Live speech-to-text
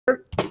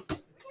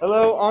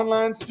Hello,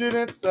 online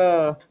students.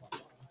 Hello.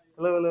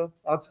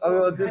 I'll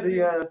do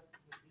the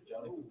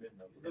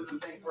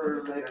thing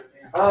for later.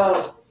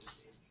 I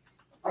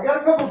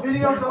got a couple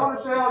videos I want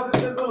to show you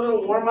just as a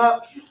little warm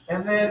up,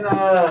 and then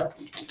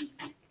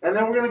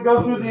we're gonna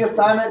go through the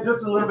assignment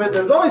just a little bit.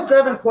 There's only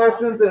 7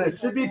 questions, and it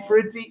should be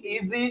pretty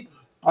easy.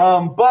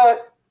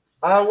 But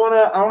I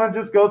wanna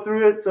just go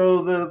through it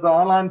so the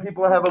online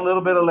people have a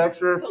little bit of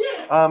lecture,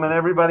 and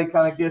everybody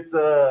kind of gets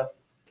an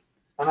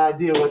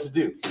idea what to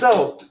do.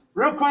 So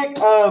real quick,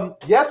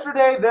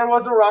 yesterday there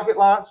was a rocket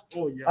launch.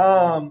 Oh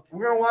yeah.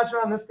 We're gonna watch it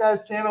on this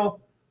guy's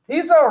channel.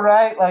 He's all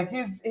right. Like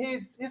he's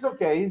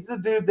okay. He's the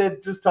dude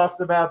that just talks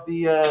about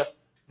the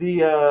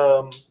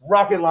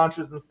rocket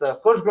launches and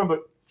stuff. Coach Grumbook,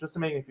 just to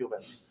make me feel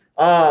better.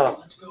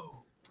 Let's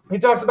go. He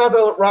talks about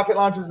the rocket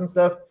launches and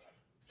stuff.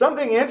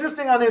 Something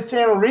interesting on his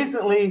channel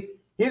recently,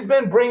 he's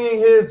been bringing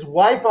his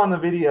wife on the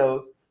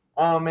videos.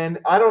 And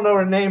I don't know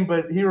her name,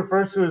 but he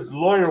refers to his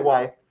lawyer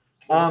wife.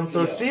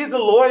 So she's a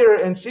lawyer,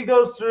 and she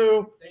goes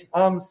through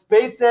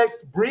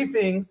SpaceX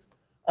briefings,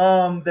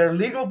 their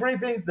legal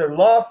briefings, their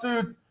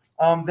lawsuits,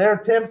 their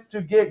attempts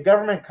to get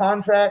government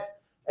contracts,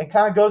 and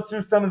kind of goes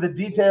through some of the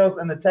details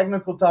and the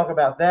technical talk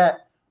about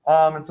that.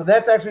 And so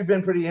that's actually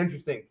been pretty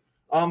interesting.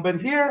 But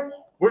here,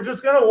 we're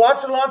just going to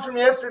watch the launch from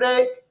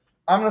yesterday.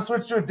 I'm going to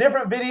switch to a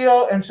different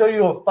video and show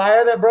you a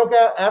fire that broke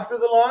out after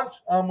the launch,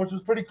 which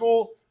was pretty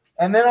cool.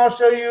 And then I'll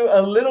show you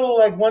a little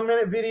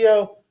 1-minute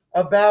video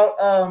about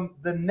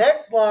the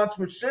next launch,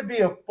 which should be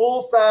a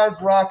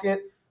full-size rocket.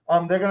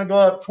 They're going to go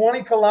up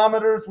 20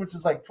 kilometers, which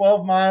is like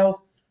 12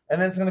 miles, and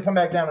then it's going to come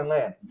back down and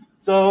land.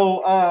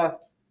 So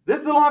this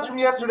is the launch from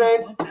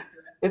yesterday.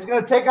 It's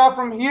going to take off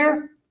from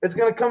here. It's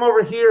going to come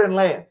over here and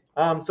land.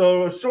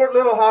 So a short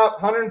little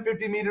hop,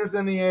 150 meters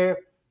in the air,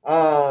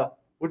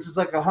 which is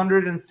like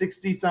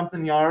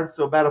 160-something yards,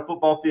 so about a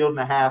football field and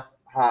a half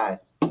high.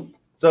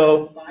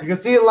 So you can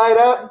see it light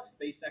up.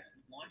 SpaceX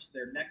launched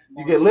their next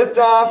you get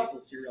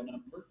liftoff. Serial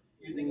number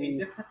using a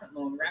different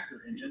Lone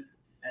Raptor engine,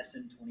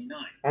 SN29.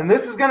 And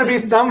this is going to be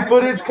some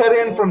footage cut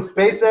in from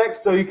SpaceX,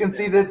 so you can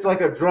see that it's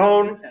like a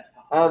drone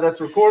that's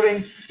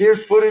recording.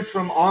 Here's footage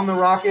from on the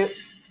rocket.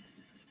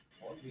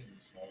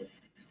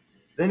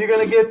 Then you're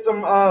going to get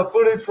some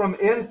footage from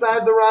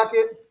inside the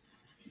rocket.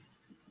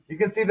 You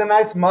can see the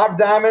nice mock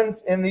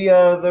diamonds in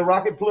the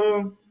rocket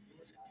plume.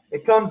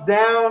 It comes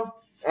down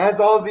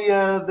as all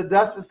the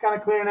dust is kind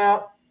of clearing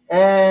out.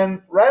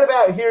 And right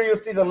about here, you'll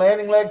see the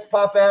landing legs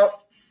pop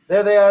out.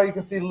 There they are. You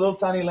can see the little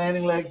tiny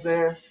landing legs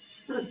there.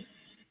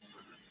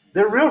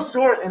 They're real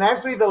short. And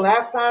actually, the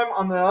last time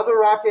on the other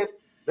rocket,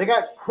 they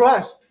got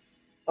crushed.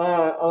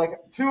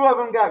 Like 2 of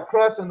them got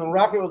crushed, and the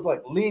rocket was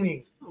like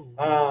leaning.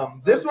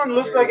 This one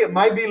looks like it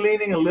might be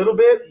leaning a little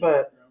bit,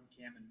 but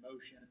cam in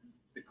motion,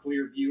 the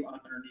clear view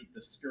underneath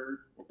the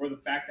skirt, or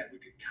the fact that we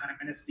could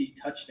kind of see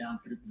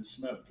touchdown through the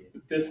smoke.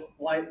 But this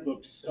flight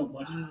looked so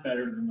much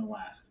better than the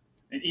last.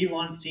 And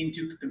Elon seemed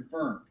to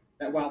confirm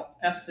that while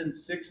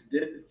SN6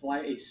 did fly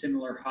a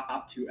similar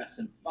hop to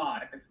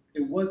SN5,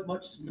 it was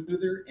much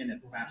smoother and a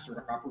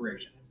faster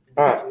operation.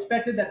 It's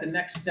expected that the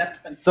next step...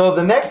 So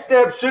the next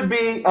step should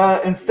be,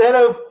 instead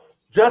of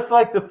just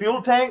like the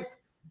fuel tanks,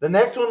 the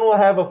next one will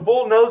have a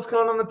full nose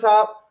cone on the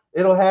top.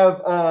 It'll have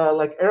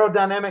like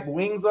aerodynamic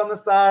wings on the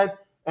side.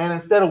 And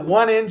instead of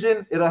 1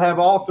 engine, it'll have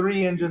all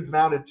 3 engines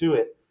mounted to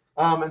it.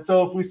 And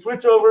so if we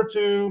switch over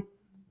to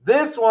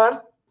this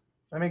one,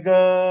 let me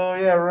go,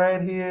 right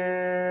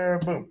here,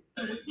 boom.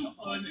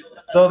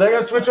 So they're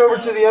going to switch over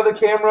to the other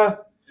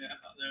camera. Yeah,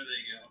 there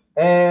they go.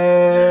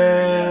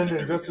 And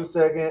in just a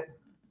second,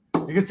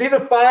 you can see the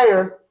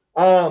fire.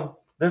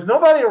 There's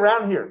nobody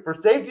around here. For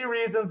safety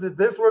reasons, if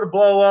this were to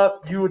blow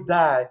up, you would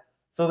die.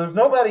 So there's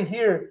nobody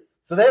here.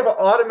 So they have an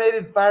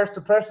automated fire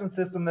suppression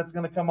system that's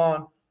going to come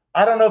on.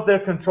 I don't know if they're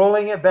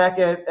controlling it back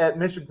at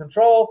Mission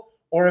Control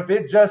or if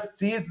it just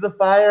sees the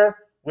fire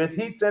with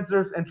heat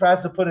sensors and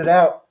tries to put it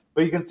out.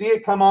 But you can see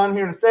it come on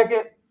here in a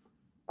second,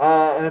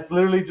 and it's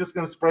literally just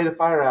going to spray the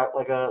fire out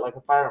like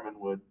a fireman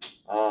would.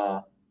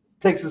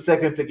 Takes a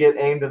second to get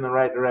aimed in the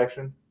right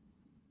direction,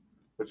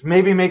 which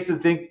maybe makes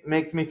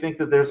me think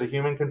that there's a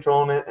human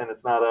controlling it and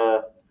it's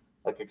not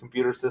like a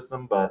computer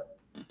system. But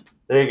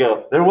there you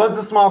go. There was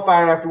a small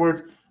fire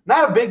afterwards.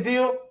 Not a big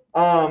deal.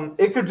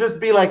 It could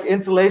just be like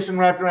insulation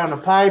wrapped around a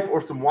pipe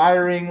or some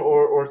wiring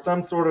or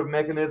some sort of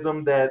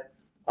mechanism that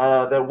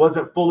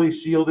wasn't fully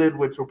shielded,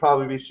 which will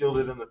probably be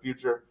shielded in the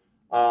future.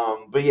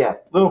 But yeah,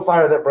 little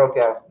fire that broke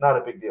out. Not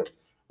a big deal.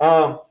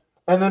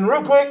 And then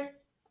real quick,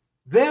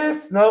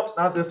 nope,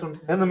 not this one,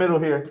 in the middle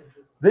here.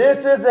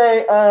 This is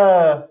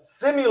a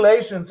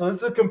simulation. So this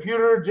is a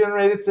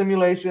computer-generated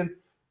simulation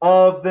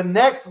of the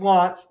next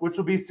launch, which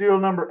will be serial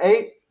number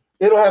 8.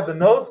 It'll have the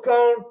nose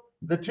cone,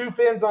 the 2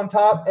 fins on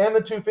top, and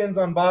the 2 fins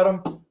on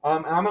bottom.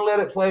 And I'm going to let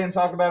it play and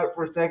talk about it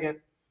for a second.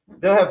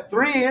 They'll have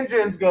 3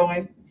 engines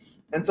going.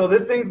 And so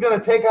this thing's going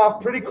to take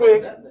off pretty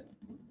quick.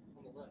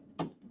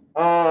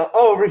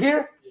 Over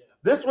here? Yeah.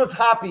 This was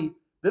Hoppy.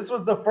 This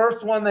was the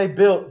first one they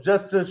built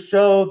just to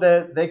show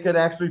that they could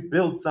actually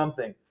build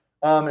something.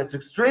 It's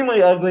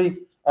extremely ugly.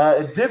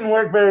 It didn't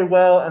work very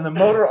well, and the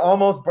motor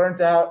almost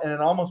burnt out, and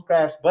it almost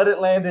crashed, but it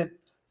landed.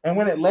 And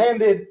when it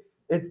landed,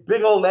 its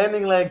big old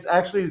landing legs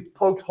actually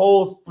poked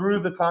holes through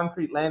the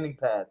concrete landing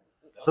pad.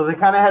 So they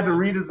kind of had to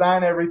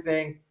redesign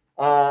everything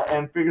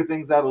and figure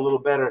things out a little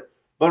better.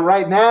 But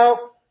right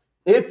now,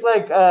 it's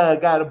like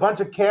got a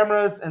bunch of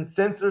cameras and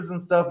sensors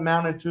and stuff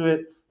mounted to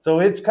it. So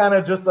it's kind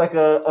of just like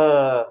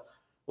a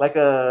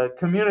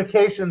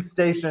communication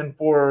station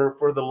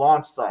for the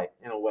launch site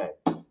in a way.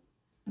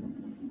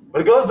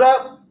 But it goes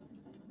up.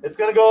 It's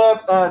going to go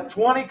up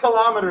 20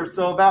 kilometers,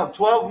 so about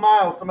 12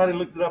 miles. Somebody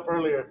looked it up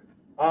earlier.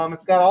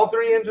 It's got all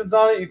 3 engines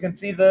on it. You can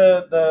see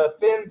the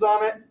fins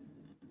on it.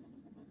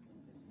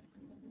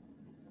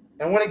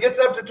 And when it gets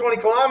up to 20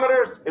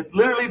 kilometers, it's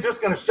literally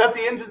just going to shut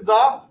the engines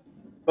off.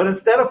 But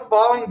instead of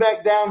falling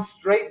back down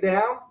straight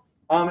down,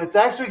 it's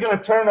actually going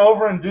to turn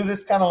over and do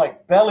this kind of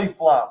like belly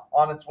flop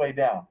on its way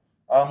down,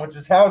 which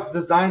is how it's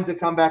designed to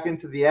come back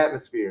into the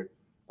atmosphere.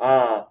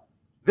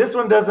 This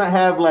one doesn't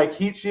have like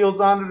heat shields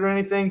on it or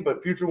anything,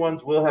 but future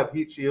ones will have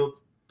heat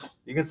shields.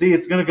 You can see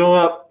it's going to go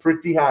up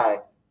pretty high.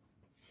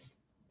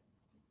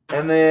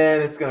 And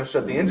then it's going to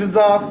shut the engines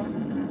off.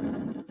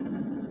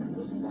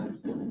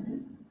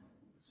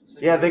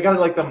 Yeah, they got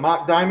like the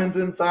mock diamonds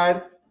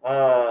inside.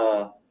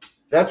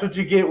 That's what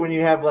you get when you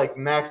have like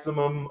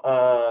maximum,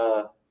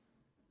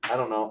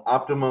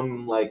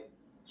 optimum like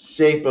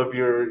shape of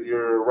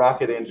your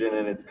rocket engine,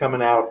 and it's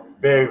coming out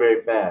very,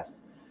 very fast.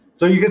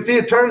 So you can see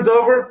it turns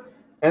over,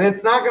 and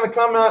it's not going to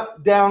come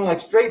up down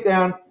like straight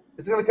down.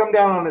 It's going to come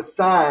down on its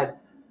side,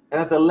 and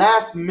at the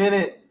last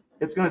minute,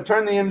 it's going to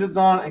turn the engines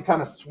on and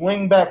kind of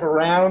swing back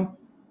around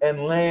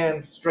and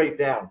land straight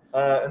down.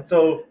 And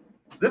so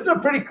this is a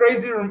pretty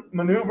crazy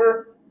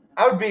maneuver.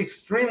 I would be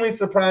extremely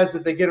surprised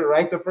if they get it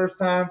right the first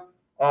time.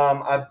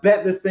 I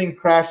bet this thing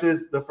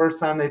crashes the first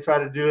time they try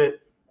to do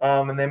it,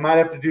 and they might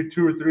have to do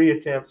 2 or 3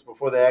 attempts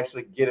before they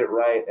actually get it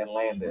right and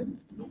land it.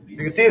 So you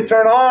can see it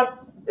turn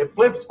on. It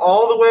flips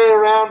all the way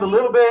around a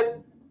little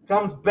bit,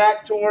 comes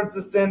back towards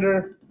the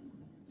center,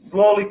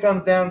 slowly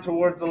comes down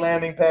towards the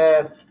landing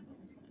pad.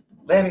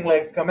 Landing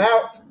legs come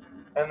out,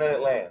 and then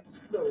it lands.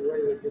 No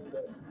way they get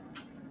that.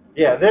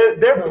 Yeah,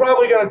 they're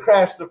probably going to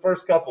crash the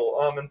first couple.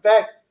 In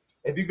fact,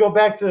 if you go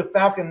back to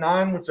Falcon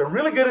 9, which are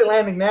really good at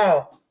landing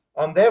now,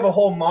 they have a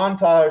whole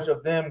montage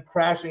of them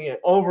crashing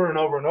it over and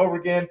over and over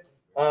again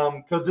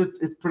because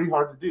it's pretty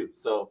hard to do.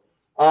 So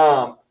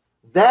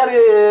that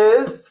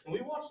is. Can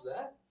we watch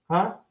that?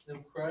 Huh?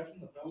 Them crashing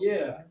the Falcon?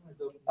 Yeah.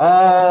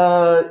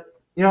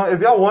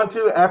 If y'all want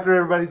to, after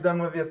everybody's done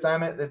with the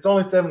assignment, it's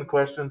only 7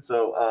 questions,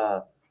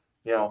 so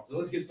So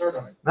let's get started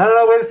on it.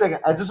 No, wait a second.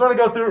 I just want to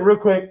go through it real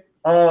quick.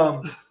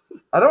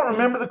 I don't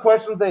remember the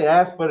questions they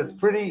asked, but it's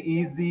pretty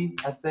easy,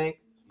 I think.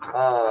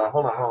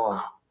 Hold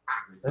on.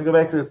 Let me go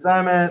back to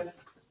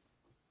assignments.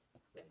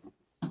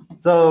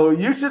 So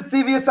you should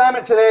see the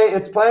assignment today.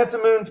 It's Planets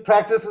and Moons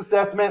practice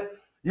assessment.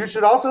 You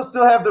should also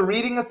still have the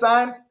reading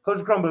assigned. Close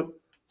your Chromebook.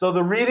 So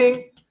the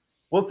reading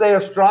will say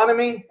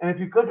astronomy, and if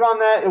you click on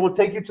that, it will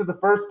take you to the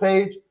first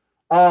page.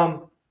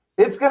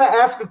 It's going to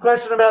ask a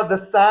question about the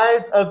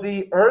size of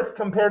the Earth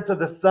compared to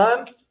the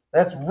sun.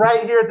 That's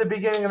right here at the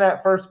beginning of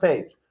that first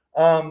page.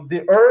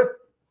 The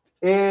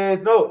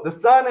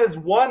sun is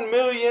 1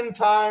 million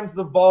times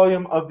the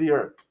volume of the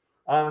Earth.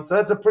 So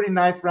that's a pretty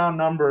nice round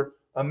number,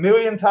 1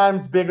 million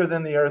times bigger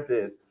than the Earth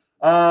is.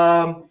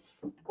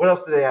 What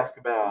else do they ask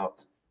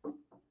about?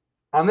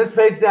 On this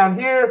page down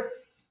here,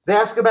 they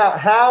ask about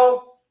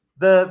how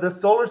the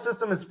solar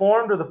system is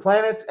formed, or the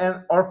planets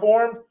are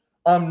formed.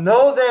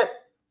 Know that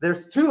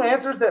there's 2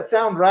 answers that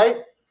sound right.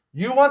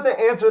 You want the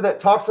answer that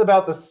talks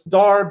about the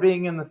star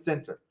being in the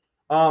center.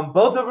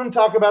 Both of them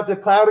talk about the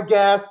cloud of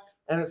gas,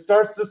 and it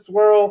starts to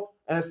swirl,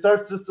 and it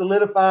starts to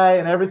solidify,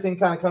 and everything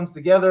kind of comes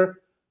together.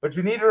 But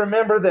you need to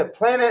remember that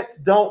planets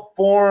don't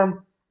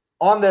form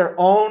on their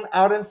own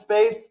out in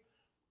space.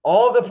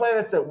 All the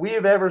planets that we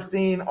have ever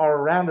seen are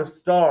around a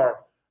star.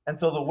 And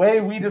so the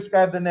way we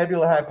describe the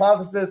nebular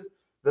hypothesis,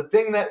 the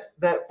thing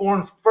that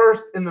forms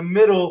first in the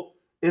middle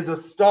is a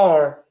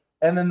star,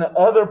 and then the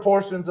other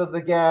portions of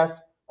the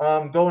gas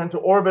go into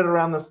orbit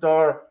around the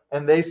star,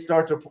 and they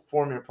start to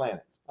form your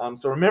planets.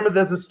 So remember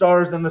that the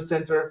star is in the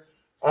center.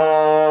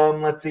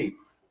 Let's see.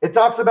 It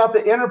talks about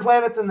the inner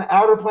planets and the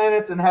outer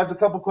planets and has a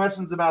couple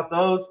questions about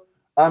those.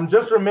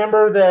 Just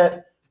remember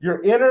that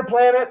your inner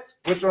planets,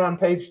 which are on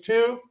page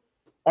 2,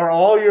 are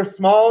all your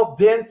small,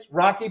 dense,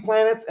 rocky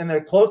planets, and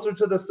they're closer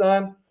to the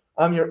sun.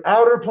 Your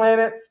outer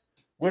planets,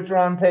 which are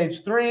on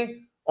page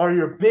 3, are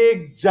your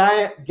big,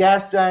 giant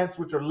gas giants,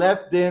 which are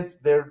less dense.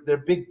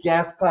 They're big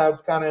gas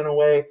clouds kind of in a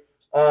way,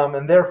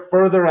 and they're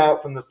further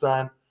out from the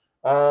sun.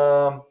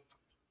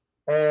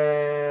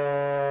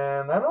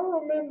 And I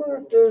don't remember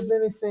if there's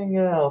anything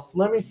else.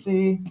 Let me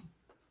see.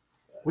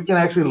 We can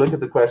actually look at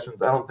the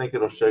questions. I don't think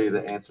it'll show you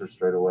the answers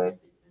straight away.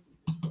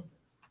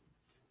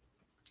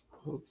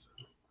 Oops.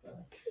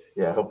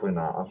 Yeah, hopefully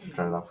not. I'll just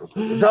turn it off real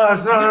quick. No.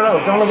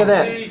 Don't look at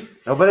that.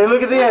 Nobody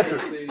look at the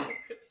answers.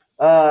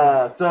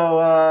 Hold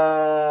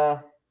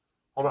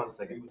on a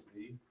second.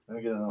 Let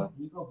me get another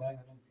one.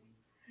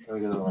 Let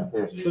me get it right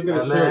here. Look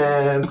at And the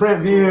then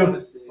print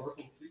view.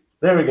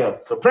 There we go.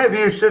 So print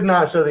view should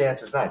not show the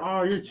answers. Nice.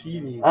 Oh, you're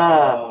cheating.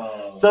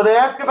 So they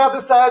ask about the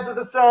size of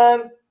the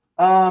sun.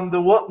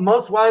 The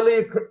most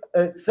widely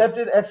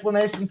accepted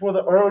explanation for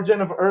the origin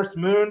of Earth's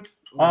moon.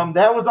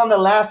 That was on the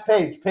last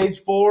page,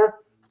 page 4.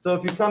 So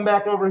if you come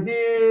back over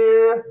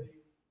here,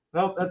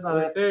 nope, that's not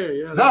it. There,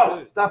 yeah.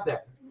 No, stop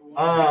that.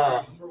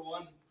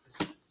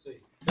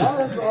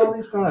 That's all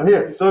these coming up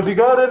here. So if you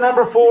go to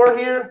number 4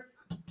 here,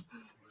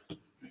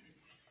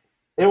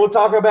 it will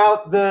talk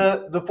about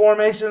the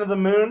formation of the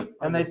moon,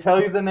 and they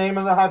tell you the name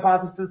of the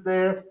hypothesis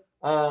there.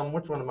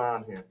 Which one am I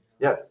on here?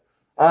 Yes.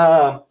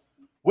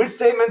 Which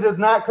statement does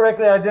not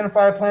correctly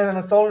identify a planet in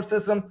the solar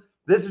system?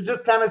 This is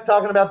just kind of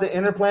talking about the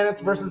inner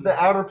planets versus the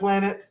outer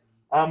planets,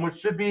 which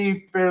should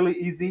be fairly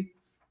easy.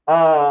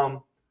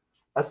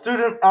 A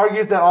student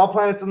argues that all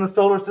planets in the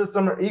solar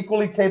system are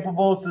equally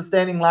capable of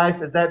sustaining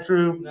life. Is that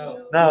true?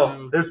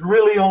 No. There's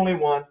really only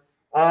one.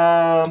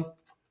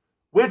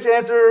 Which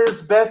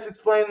answers best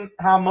explain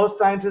how most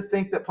scientists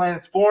think that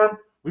planets form?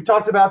 We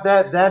talked about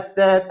that. That's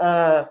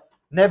that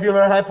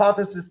nebular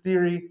hypothesis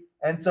theory.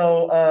 And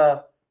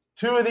so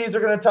 2 of these are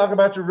going to talk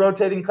about your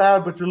rotating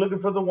cloud, but you're looking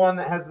for the one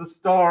that has the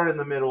star in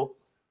the middle.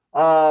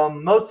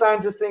 Most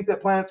scientists think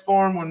that planets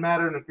form when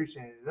matter and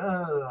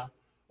accretionary.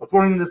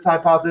 According to this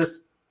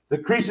hypothesis, the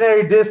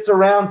accretionary disk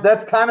surrounds.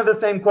 That's kind of the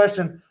same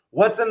question.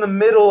 What's in the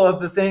middle of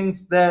the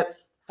things that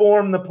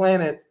form the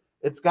planets?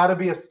 It's got to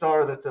be a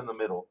star that's in the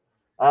middle.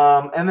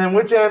 And then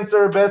which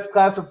answer best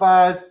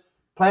classifies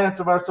planets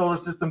of our solar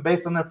system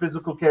based on their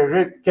physical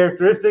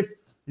characteristics?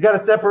 You got to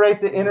separate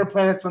the inner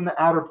planets from the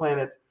outer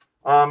planets.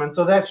 And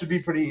so that should be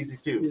pretty easy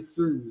too.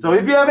 So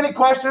if you have any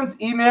questions,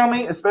 email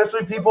me,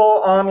 especially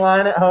people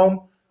online at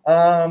home.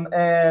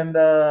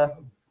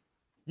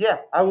 Yeah,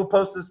 I will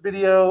post this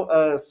video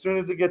as soon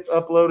as it gets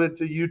uploaded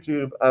to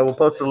YouTube. I will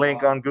post a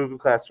link on Google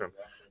Classroom.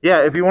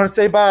 Yeah, if you want to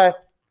say bye,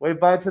 wave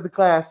bye to the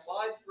class.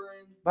 Bye,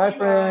 friends. Bye,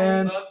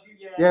 friends.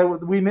 Yeah,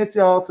 we miss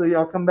y'all, so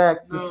y'all come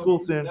back to school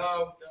soon.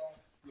 No.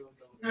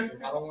 I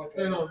don't want to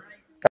say no.